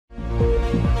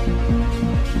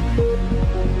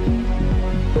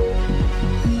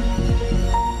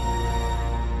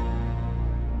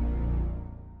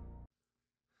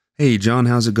Hey, John,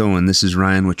 how's it going? This is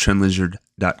Ryan with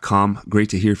TrendLizard.com. Great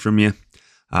to hear from you.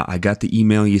 I got the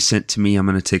email you sent to me. I'm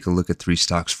going to take a look at three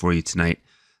stocks for you tonight.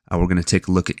 We're going to take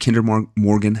a look at Kinder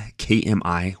Morgan,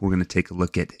 KMI. We're going to take a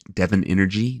look at Devon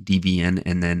Energy, DVN,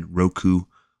 and then Roku,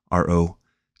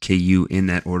 ROKU, in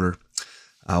that order.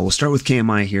 We'll start with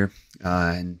KMI here.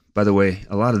 And by the way,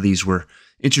 a lot of these were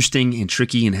interesting and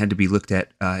tricky and had to be looked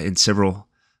at in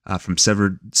from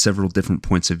several different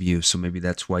points of view. So maybe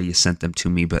that's why you sent them to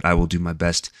me, but I will do my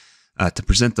best to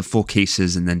present the full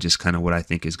cases and then just kind of what I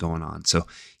think is going on. So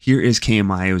here is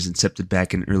KMI. It was incepted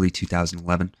back in early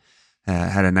 2011.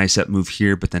 Had a nice up move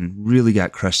here, but then really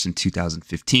got crushed in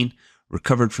 2015.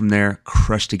 Recovered from there,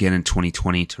 crushed again in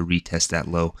 2020 to retest that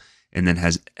low, and then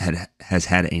has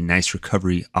had a nice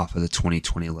recovery off of the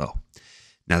 2020 low.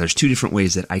 Now, there's two different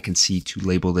ways that I can see to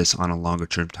label this on a longer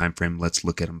term time frame. Let's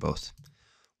look at them both.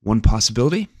 One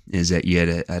possibility is that you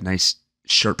had a nice,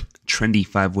 sharp, trendy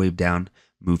 5-wave down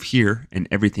move here, and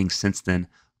everything since then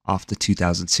off the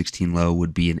 2016 low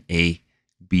would be an A,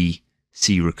 B,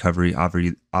 C recovery.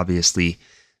 Obviously,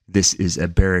 this is a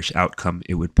bearish outcome.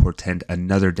 It would portend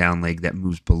another down leg that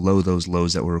moves below those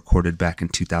lows that were recorded back in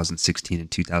 2016 and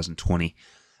 2020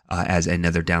 as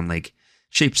another down leg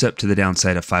shapes up to the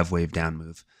downside, a 5-wave down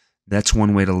move. That's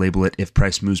one way to label it. If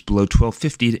price moves below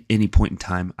 1250 at any point in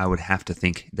time, I would have to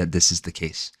think that this is the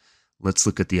case. Let's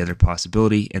look at the other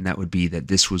possibility, and that would be that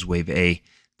this was wave A,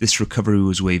 this recovery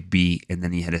was wave B, and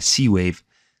then he had a C wave,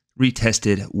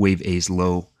 retested wave A's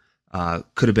low.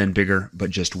 Could have been bigger, but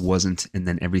just wasn't, and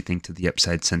then everything to the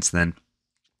upside since then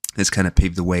has kind of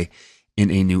paved the way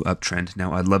in a new uptrend.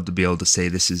 Now, I'd love to be able to say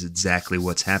this is exactly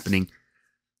what's happening,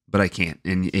 but I can't,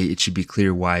 and it should be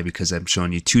clear why, because I'm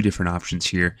showing you two different options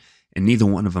here, and neither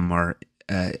one of them are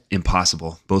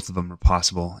impossible. Both of them are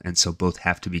possible, and so both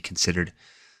have to be considered.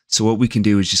 So what we can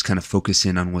do is just kind of focus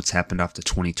in on what's happened off the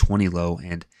 2020 low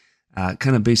and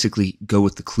kind of basically go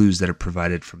with the clues that are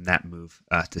provided from that move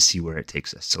to see where it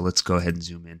takes us. So let's go ahead and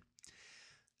zoom in.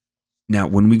 Now,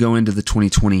 when we go into the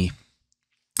 2020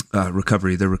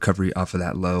 recovery, the recovery off of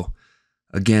that low,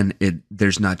 again,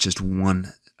 there's not just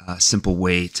one simple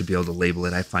way to be able to label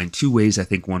it. I find two ways. I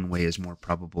think one way is more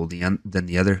probable than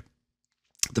the other.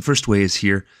 The first way is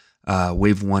here,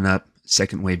 wave one up,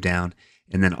 second wave down,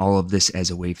 and then all of this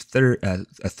as a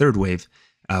third wave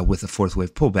with a fourth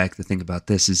wave pullback. The thing about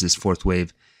this is this fourth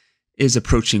wave is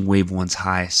approaching wave one's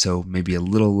high, so maybe a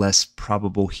little less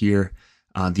probable here.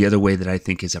 The other way that I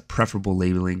think is a preferable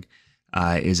labeling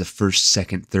is a first,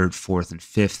 second, third, fourth, and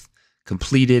fifth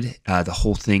completed, the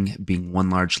whole thing being one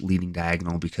large leading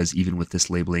diagonal, because even with this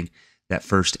labeling, that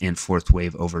first and fourth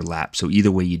wave overlap. So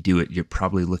either way you do it, you're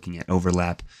probably looking at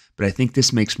overlap. But I think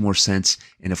this makes more sense.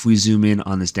 And if we zoom in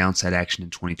on this downside action in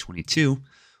 2022,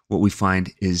 what we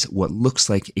find is what looks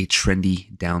like a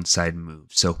trendy downside move.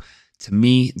 So to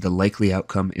me, the likely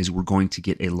outcome is we're going to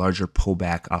get a larger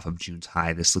pullback off of June's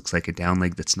high. This looks like a down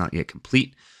leg that's not yet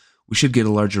complete. We should get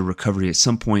a larger recovery at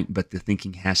some point, but the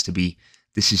thinking has to be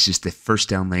this is just the first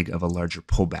down leg of a larger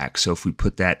pullback. So if we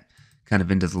put that kind of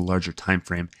into the larger time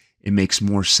frame, it makes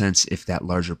more sense if that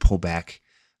larger pullback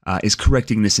is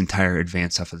correcting this entire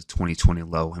advance off of the 2020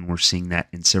 low, and we're seeing that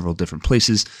in several different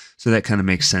places. So that kind of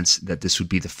makes sense that this would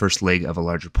be the first leg of a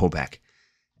larger pullback.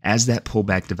 As that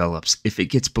pullback develops, if it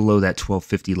gets below that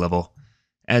 1250 level,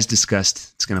 as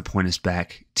discussed, it's going to point us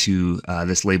back to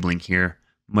this labeling here.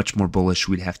 Much more bullish.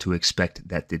 We'd have to expect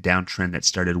that the downtrend that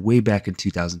started way back in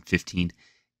 2015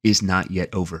 is not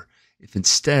yet over. If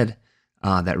instead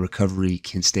that recovery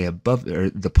can stay above, or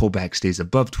the pullback stays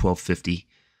above 1250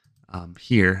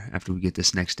 here after we get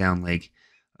this next down leg,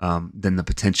 then the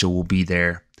potential will be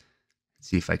there. Let's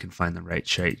see if I can find the right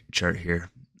chart here.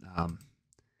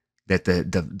 That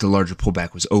the larger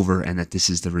pullback was over and that this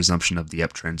is the resumption of the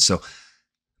uptrend. So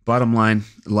bottom line,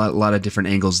 a lot of different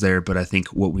angles there, but I think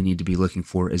what we need to be looking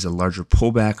for is a larger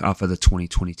pullback off of the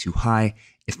 2022 high.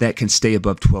 If that can stay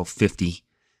above 1250,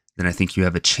 then I think you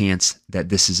have a chance that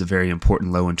this is a very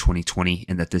important low in 2020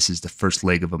 and that this is the first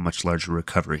leg of a much larger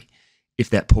recovery. If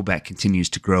that pullback continues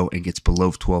to grow and gets below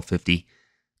 1250,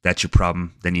 that's your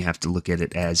problem. Then you have to look at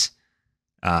it as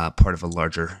part of a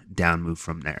larger down move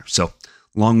from there. So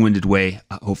long-winded way.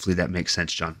 Hopefully that makes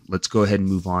sense, John. Let's go ahead and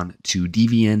move on to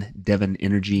DVN, Devon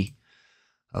Energy.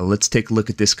 Let's take a look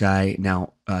at this guy.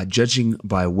 Now, judging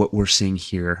by what we're seeing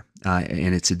here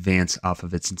and its advance off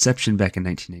of its inception back in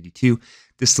 1992,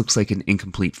 this looks like an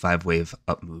incomplete 5-wave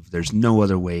up move. There's no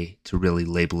other way to really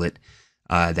label it.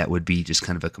 That would be just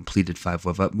kind of a completed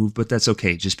 5-wave up move, but that's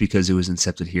okay. Just because it was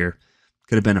incepted here,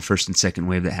 could have been a first and second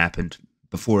wave that happened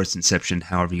before its inception,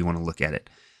 however you want to look at it.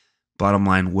 Bottom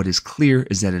line, what is clear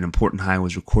is that an important high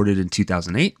was recorded in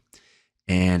 2008,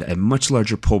 and a much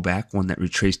larger pullback, one that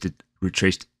retraced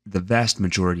the vast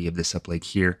majority of this up leg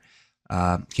here,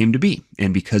 came to be.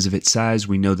 And because of its size,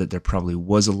 we know that there probably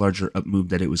was a larger up move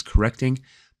that it was correcting,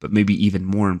 but maybe even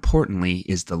more importantly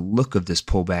is the look of this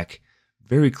pullback.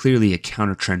 Very clearly a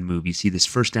counter trend move. You see this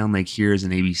first down leg here is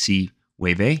an ABC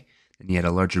wave A, and you had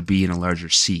a larger B and a larger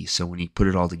C. So when you put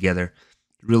it all together,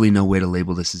 really no way to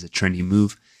label this as a trendy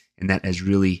move, and that has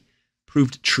really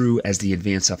proved true as the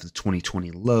advance off the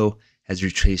 2020 low has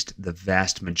retraced the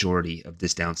vast majority of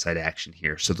this downside action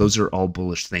here. So those are all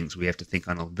bullish things. We have to think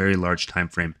on a very large time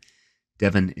frame.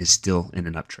 Devon is still in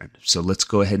an uptrend. So let's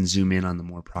go ahead and zoom in on the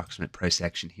more approximate price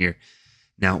action here.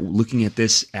 Now, looking at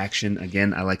this action,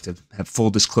 again, I like to have full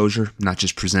disclosure, not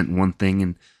just present one thing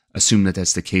and assume that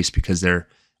that's the case, because there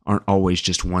aren't always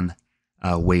just one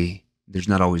way. There's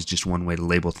not always just one way to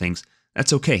label things.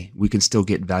 That's okay. We can still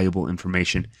get valuable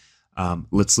information.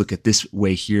 Let's look at this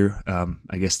way here.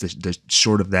 I guess the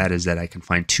short of that is that I can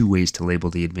find two ways to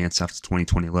label the advance off the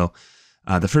 2020 low.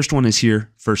 The first one is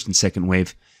here, first and second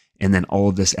wave, and then all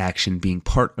of this action being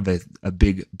part of a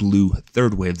big blue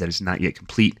third wave that is not yet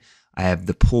complete. I have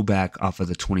the pullback off of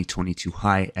the 2022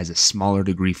 high as a smaller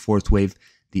degree fourth wave.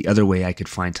 The other way I could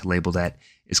find to label that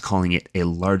is calling it a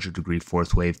larger degree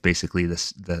fourth wave, basically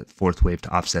the fourth wave to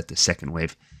offset the second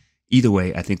wave. Either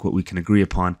way, I think what we can agree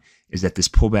upon is that this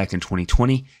pullback in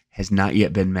 2020 has not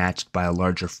yet been matched by a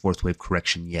larger fourth wave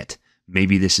correction yet.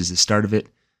 Maybe this is the start of it.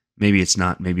 Maybe it's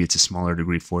not. Maybe it's a smaller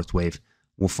degree fourth wave.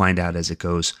 We'll find out as it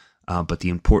goes. But the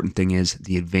important thing is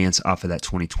the advance off of that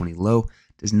 2020 low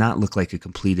does not look like a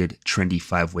completed trendy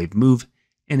five-wave move,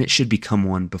 and it should become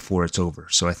one before it's over.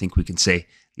 So I think we can say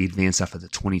the advance off of the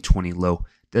 2020 low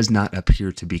does not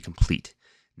appear to be complete.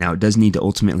 Now, it does need to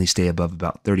ultimately stay above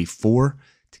about 34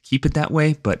 to keep it that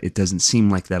way, but it doesn't seem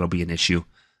like that'll be an issue.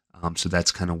 So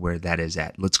that's kind of where that is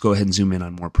at. Let's go ahead and zoom in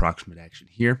on more approximate action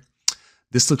here.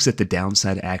 This looks at the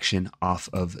downside action off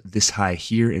of this high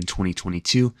here in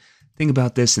 2022. Thing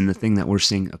about this, and the thing that we're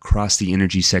seeing across the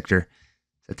energy sector,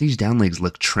 that these down legs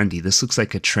look trendy. This looks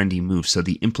like a trendy move. So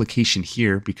the implication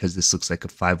here, because this looks like a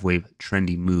five-wave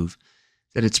trendy move,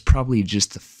 that it's probably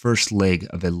just the first leg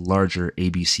of a larger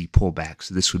ABC pullback.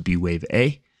 So this would be wave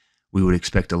A. We would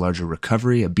expect a larger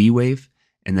recovery, a B wave,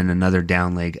 and then another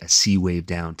down leg, a C wave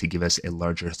down, to give us a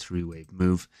larger three-wave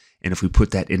move. And if we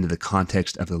put that into the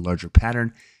context of the larger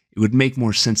pattern, it would make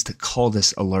more sense to call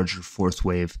this a larger fourth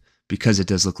wave, because it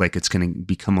does look like it's going to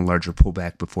become a larger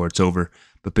pullback before it's over.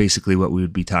 But basically what we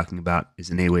would be talking about is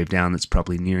an A wave down that's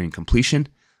probably nearing completion.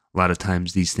 A lot of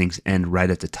times these things end right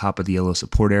at the top of the yellow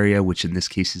support area, which in this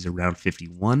case is around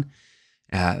 51.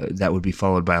 That would be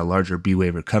followed by a larger B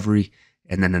wave recovery,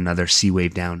 and then another C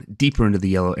wave down deeper into the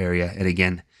yellow area. And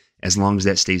again, as long as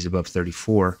that stays above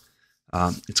 34,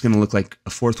 it's going to look like a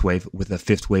fourth wave with a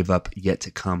fifth wave up yet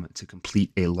to come to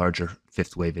complete a larger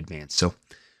fifth wave advance. So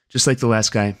just like the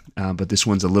last guy, but this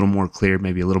one's a little more clear,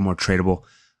 maybe a little more tradable.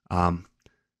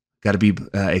 Got to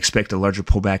expect a larger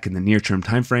pullback in the near-term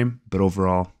time frame, but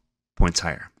overall, points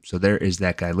higher. So there is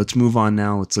that guy. Let's move on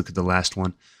now. Let's look at the last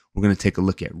one. We're going to take a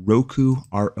look at Roku,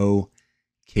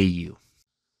 R-O-K-U.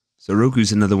 So Roku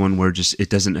is another one where it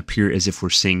doesn't appear as if we're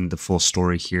seeing the full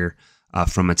story here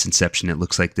from its inception. It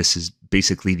looks like this is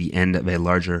basically the end of a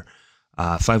larger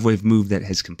five-wave move that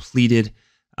has completed.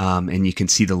 And you can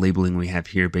see the labeling we have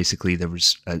here. Basically, there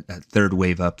was a third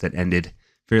wave up that ended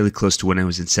fairly close to when it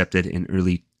was incepted in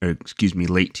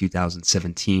late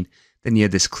 2017. Then you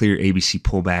had this clear ABC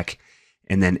pullback,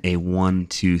 and then a 1,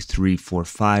 2, 3, 4,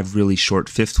 5 really short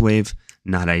fifth wave.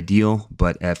 Not ideal,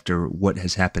 but after what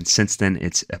has happened since then,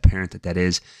 it's apparent that that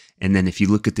is. And then if you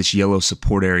look at this yellow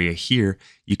support area here,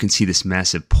 you can see this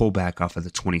massive pullback off of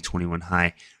the 2021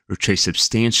 high, retraced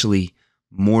substantially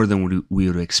more than we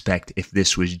would expect if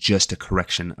this was just a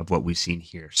correction of what we've seen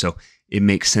here. So it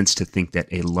makes sense to think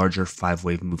that a larger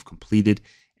five-wave move completed,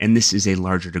 and this is a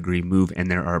larger degree move, and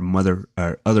there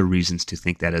are other reasons to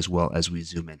think that as well as we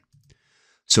zoom in.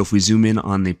 So if we zoom in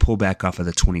on the pullback off of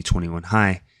the 2021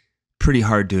 high, pretty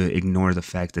hard to ignore the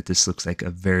fact that this looks like a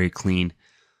very clean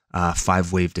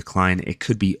five-wave decline. It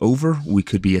could be over. We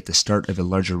could be at the start of a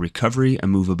larger recovery. A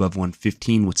move above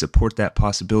 115 would support that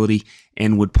possibility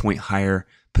and would point higher,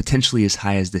 potentially as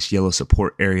high as this yellow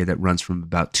support area that runs from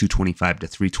about 225 to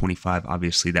 325.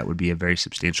 Obviously, that would be a very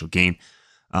substantial gain.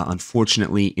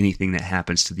 Unfortunately, anything that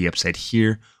happens to the upside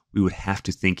here, we would have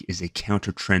to think is a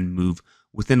counter trend move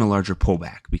within a larger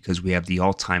pullback, because we have the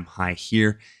all-time high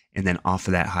here, and then off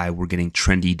of that high, we're getting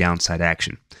trendy downside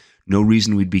action. No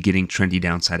reason we'd be getting trendy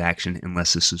downside action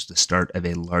unless this was the start of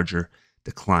a larger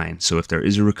decline. So if there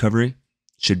is a recovery, it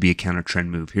should be a counter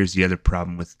trend move. Here's the other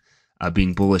problem with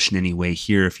being bullish in any way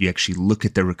here. If you actually look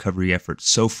at the recovery effort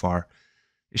so far,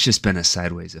 it's just been a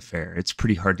sideways affair. It's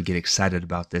pretty hard to get excited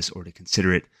about this or to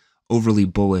consider it overly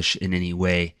bullish in any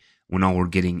way when all we're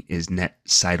getting is net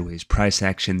sideways price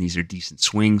action. These are decent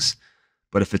swings,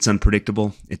 but if it's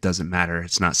unpredictable, it doesn't matter.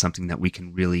 It's not something that we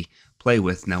can really play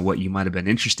with. Now, what you might have been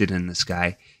interested in this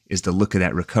guy is to look at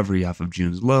that recovery off of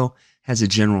June's low, has a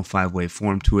general 5-wave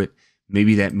form to it.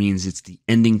 Maybe that means it's the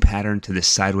ending pattern to this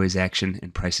sideways action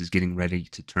and price is getting ready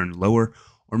to turn lower,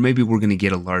 or maybe we're going to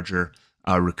get a larger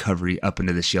recovery up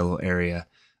into this yellow area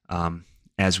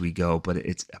as we go. But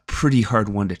it's a pretty hard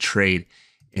one to trade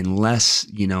unless,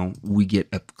 we get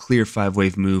a clear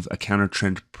 5-wave move, a counter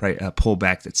trend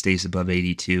pullback that stays above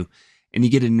 82, and you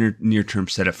get a near-term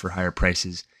setup for higher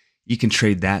prices. You can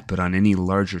trade that, but on any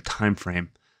larger time frame,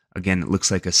 again, it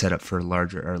looks like a setup for a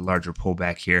larger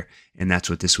pullback here, and that's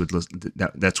what this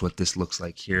looks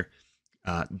like here.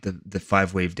 The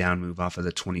 5-wave down move off of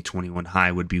the 2021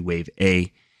 high would be wave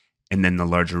A, and then the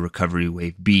larger recovery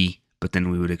wave B, but then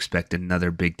we would expect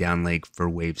another big down leg for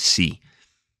wave C.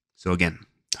 So again,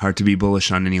 hard to be bullish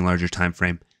on any larger time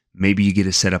frame. Maybe you get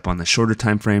a setup on the shorter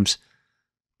time frames.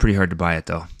 Pretty hard to buy it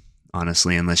though,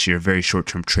 honestly, unless you're a very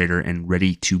short-term trader and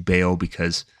ready to bail,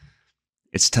 because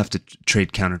it's tough to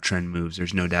trade counter trend moves.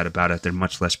 There's no doubt about it. They're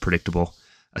much less predictable,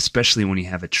 especially when you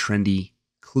have a trendy,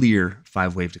 clear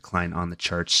 5-wave decline on the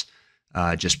charts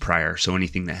just prior. So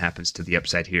anything that happens to the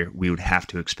upside here, we would have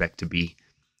to expect to be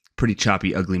pretty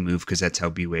choppy, ugly move, because that's how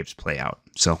B waves play out.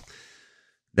 So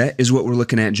that is what we're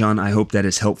looking at, John. I hope that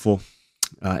is helpful.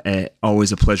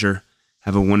 Always a pleasure.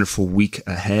 Have a wonderful week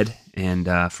ahead. And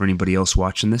for anybody else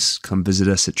watching this, come visit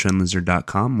us at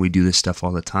TrendLizard.com. We do this stuff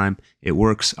all the time. It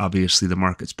works. Obviously, the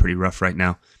market's pretty rough right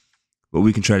now, but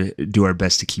we can try to do our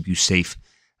best to keep you safe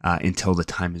until the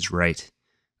time is right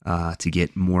to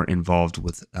get more involved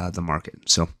with the market.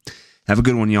 So have a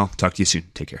good one, y'all. Talk to you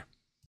soon. Take care.